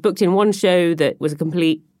she got booked in one show that was a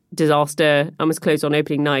complete disaster and was closed on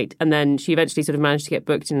opening night, and then she eventually sort of managed to get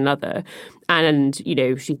booked in another, and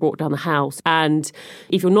she brought down the house. And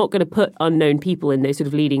if you're not going to put unknown people in those sort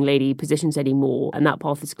of leading lady positions anymore and that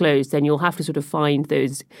path is closed, then you'll have to sort of find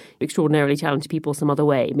those extraordinarily talented people some other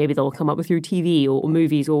way. Maybe they'll come up with through TV or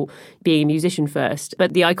movies or being a musician first.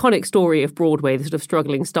 But the iconic story of Broadway, the sort of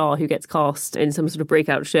struggling star who gets cast in some sort of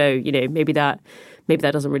breakout show, maybe that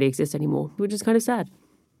doesn't really exist anymore, which is kind of sad.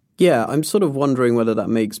 Yeah, I'm sort of wondering whether that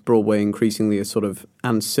makes Broadway increasingly a sort of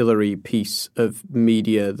ancillary piece of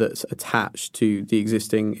media that's attached to the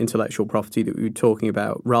existing intellectual property that we were talking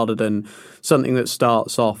about, rather than something that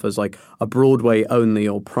starts off as like a Broadway only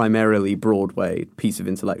or primarily Broadway piece of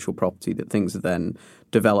intellectual property that things are then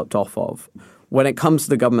developed off of. When it comes to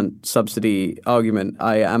the government subsidy argument,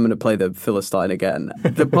 I am going to play the Philistine again.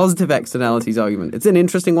 The positive externalities argument, it's an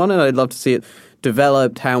interesting one, and I'd love to see it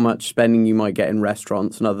developed, how much spending you might get in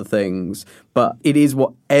restaurants and other things. But it is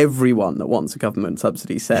what everyone that wants a government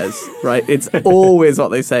subsidy says, right? It's always what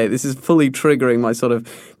they say. This is fully triggering my sort of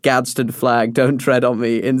Gadsden flag, don't tread on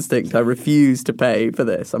me instinct. I refuse to pay for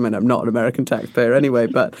this. I mean, I'm not an American taxpayer anyway,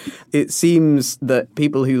 but it seems that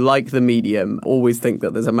people who like the medium always think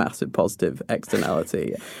that there's a massive positive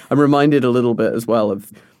externality. I'm reminded a little bit as well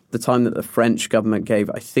of the time that the French government gave,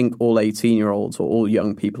 I think, all 18-year-olds or all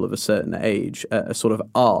young people of a certain age a sort of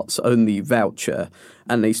arts-only voucher,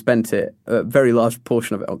 and they spent a very large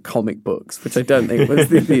portion of it on comic books, which I don't think was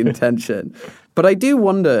the intention. But I do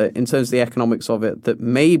wonder, in terms of the economics of it, that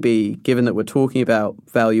maybe, given that we're talking about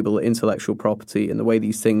valuable intellectual property and the way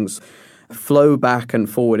these things flow back and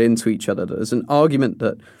forward into each other, there's an argument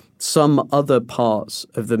that some other parts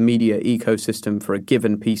of the media ecosystem for a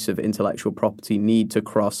given piece of intellectual property need to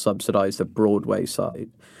cross-subsidize the Broadway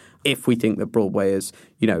side. If we think that Broadway is,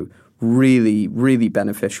 really, really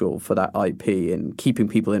beneficial for that IP and keeping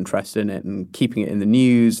people interested in it and keeping it in the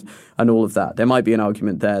news and all of that, there might be an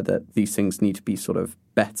argument there that these things need to be sort of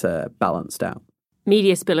better balanced out.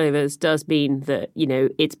 Media spillovers does mean that,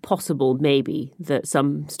 it's possible maybe that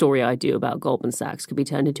some story I do about Goldman Sachs could be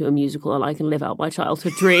turned into a musical and I can live out my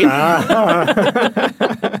childhood dream.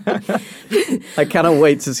 I cannot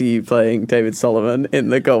wait to see you playing David Solomon in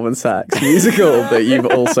the Goldman Sachs musical that you've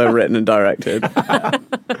also written and directed.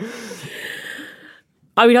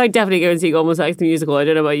 I mean, I'd definitely go and see Goldman Sachs the musical. I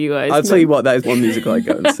don't know about you guys. I'll tell you what, that is one musical I'd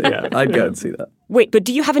go and see. Yeah, I'd go and see that. Wait, but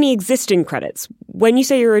do you have any existing credits? When you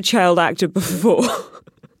say you're a child actor before...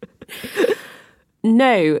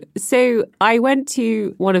 No. So I went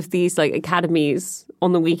to one of these academies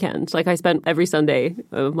on the weekend. I spent every Sunday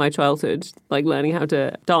of my childhood learning how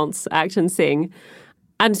to dance, act and sing.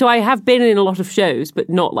 And so I have been in a lot of shows, but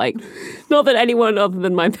not that anyone other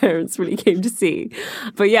than my parents really came to see.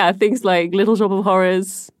 But yeah, things like Little Shop of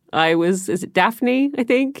Horrors. Is it Daphne, I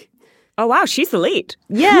think? Oh, wow, she's the lead.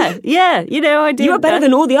 Yeah. I do. You are better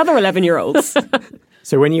than all the other 11-year-olds.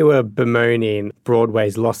 So when you were bemoaning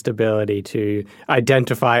Broadway's lost ability to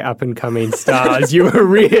identify up-and-coming stars, you were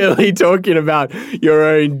really talking about your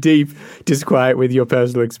own deep disquiet with your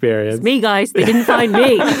personal experience. It's me, guys. They didn't find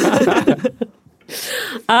me.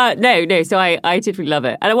 No. So I did really love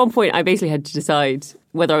it. And at one point, I basically had to decide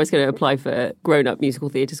whether I was going to apply for grown-up musical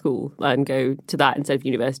theatre school and go to that instead of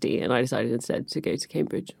university. And I decided instead to go to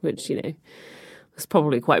Cambridge, which, was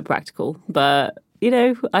probably quite practical. But,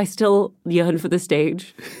 I still yearn for the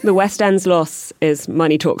stage. The West End's loss is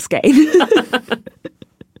Money Talks gain.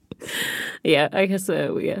 Yeah, I guess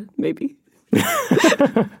so. Yeah, maybe.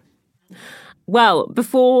 Well,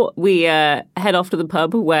 before we head off to the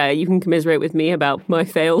pub where you can commiserate with me about my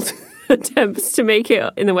failed attempts to make it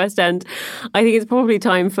in the West End, I think it's probably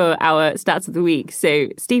time for our stats of the week. So,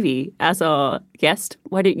 Stevie, as our guest,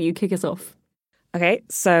 why don't you kick us off? Okay,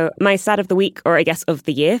 so my stat of the week, or I guess of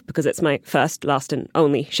the year, because it's my first, last and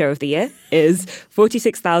only show of the year, is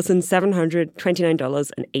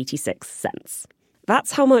 $46,729.86.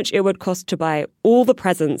 That's how much it would cost to buy all the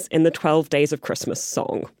presents in the 12 Days of Christmas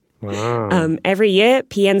song. Wow. Every year,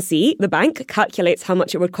 PNC, the bank, calculates how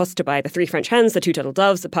much it would cost to buy the 3 French hens, the 2 turtle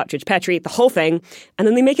doves, the partridge petri, the whole thing, and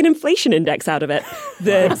then they make an inflation index out of it.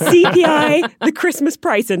 The CPI, the Christmas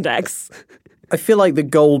price index. I feel like the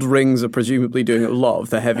gold rings are presumably doing a lot of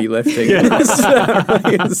the heavy lifting.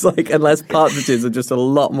 It's like, unless partridges are just a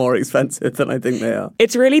lot more expensive than I think they are.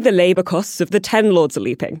 It's really the labour costs of the 10 Lords of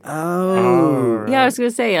Leaping. Oh. Yeah, I was going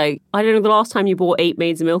to say, I don't know the last time you bought 8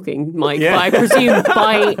 maids milking, Mike, but I presume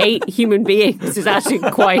buying 8 human beings is actually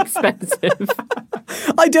quite expensive.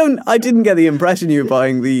 I didn't get the impression you were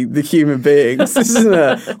buying the human beings. This isn't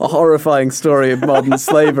a horrifying story of modern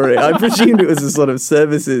slavery. I presumed it was a sort of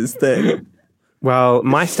services thing. Well,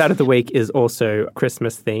 my stat of the week is also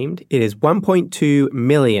Christmas themed. It is 1.2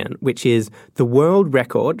 million, which is the world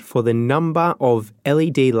record for the number of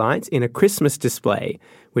LED lights in a Christmas display,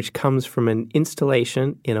 which comes from an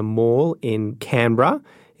installation in a mall in Canberra,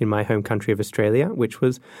 in my home country of Australia, which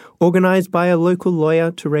was organised by a local lawyer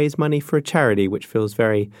to raise money for a charity, which feels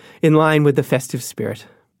very in line with the festive spirit.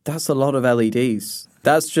 That's a lot of LEDs.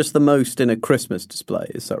 That's just the most in a Christmas display,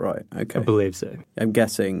 is that right? Okay. I believe so. I'm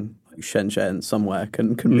guessing Shenzhen somewhere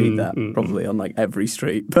can read that, probably on like every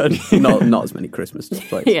street, but not as many Christmas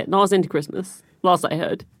displays. Yeah, not as into Christmas, last I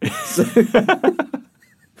heard.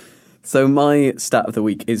 So my stat of the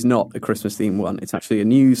week is not a Christmas-themed one. It's actually a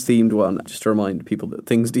news-themed one, just to remind people that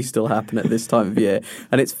things do still happen at this time of year.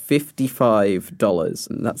 And it's $55,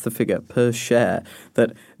 and that's the figure per share,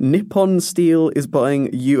 that Nippon Steel is buying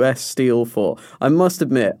US steel for. I must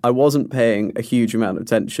admit, I wasn't paying a huge amount of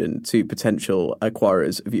attention to potential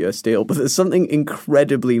acquirers of US steel, but there's something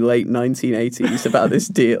incredibly late 1980s about this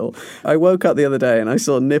deal. I woke up the other day and I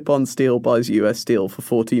saw Nippon Steel buys US steel for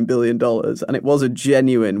 $14 billion, and it was a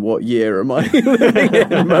genuine what year am I living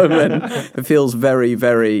in moment. It feels very,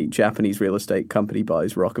 very Japanese real estate company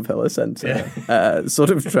buys Rockefeller Center sort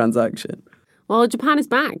of transaction. Well, Japan is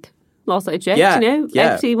back. Last I checked, Yeah.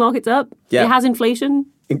 equity market's up. Yeah. It has inflation.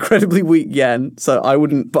 Incredibly weak yen, so I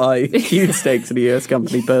wouldn't buy huge stakes in a US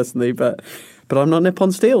company personally, but I'm not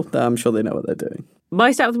Nippon Steel. I'm sure they know what they're doing.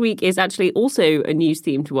 My stat of the week is actually also a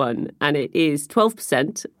news-themed one, and it is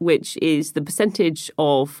 12%, which is the percentage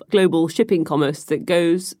of global shipping commerce that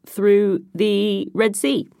goes through the Red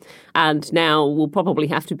Sea. And now will probably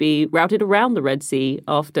have to be routed around the Red Sea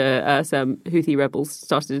after some Houthi rebels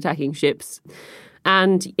started attacking ships.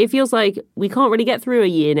 And it feels like we can't really get through a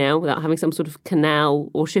year now without having some sort of canal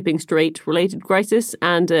or shipping strait related crisis.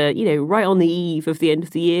 And, right on the eve of the end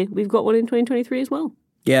of the year, we've got one in 2023 as well.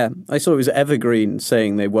 Yeah, I saw it was Evergreen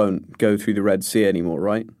saying they won't go through the Red Sea anymore,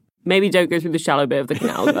 right? Maybe don't go through the shallow bit of the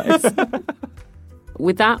canal, guys.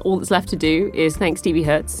 With that, all that's left to do is thank Stevie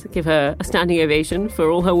Hertz, give her a standing ovation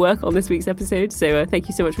for all her work on this week's episode. So thank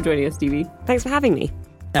you so much for joining us, Stevie. Thanks for having me.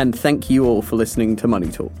 And thank you all for listening to Money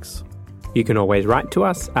Talks. You can always write to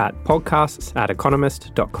us at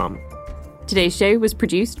podcasts@economist.com. Today's show was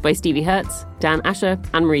produced by Stevie Hertz, Dan Asher,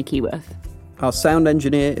 and Marie Keyworth. Our sound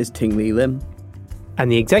engineer is Ting Lee Lim. And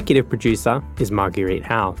the executive producer is Marguerite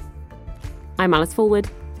Howe. I'm Alice Fulwood.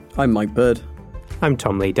 I'm Mike Bird. I'm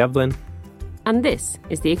Tom Lee Devlin. And this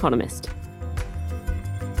is The Economist.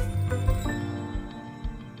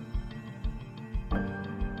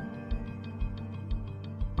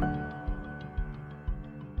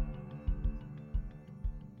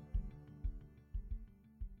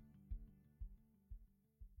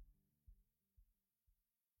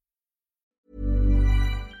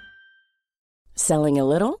 Selling a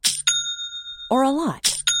little or a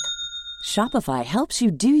lot? Shopify helps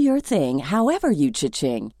you do your thing however you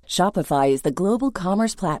cha-ching. Shopify is the global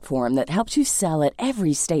commerce platform that helps you sell at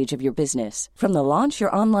every stage of your business. From the launch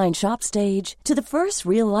your online shop stage to the first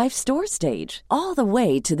real-life store stage, all the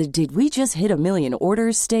way to the did we just hit a million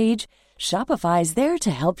orders stage. Shopify is there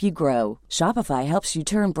to help you grow. Shopify helps you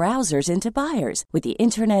turn browsers into buyers with the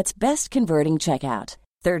internet's best converting checkout.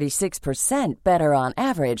 36% better on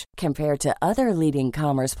average compared to other leading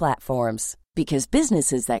commerce platforms. Because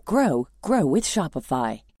businesses that grow, grow with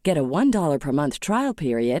Shopify. Get a $1 per month trial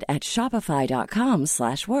period at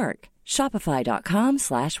shopify.com/work.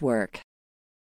 Shopify.com/work.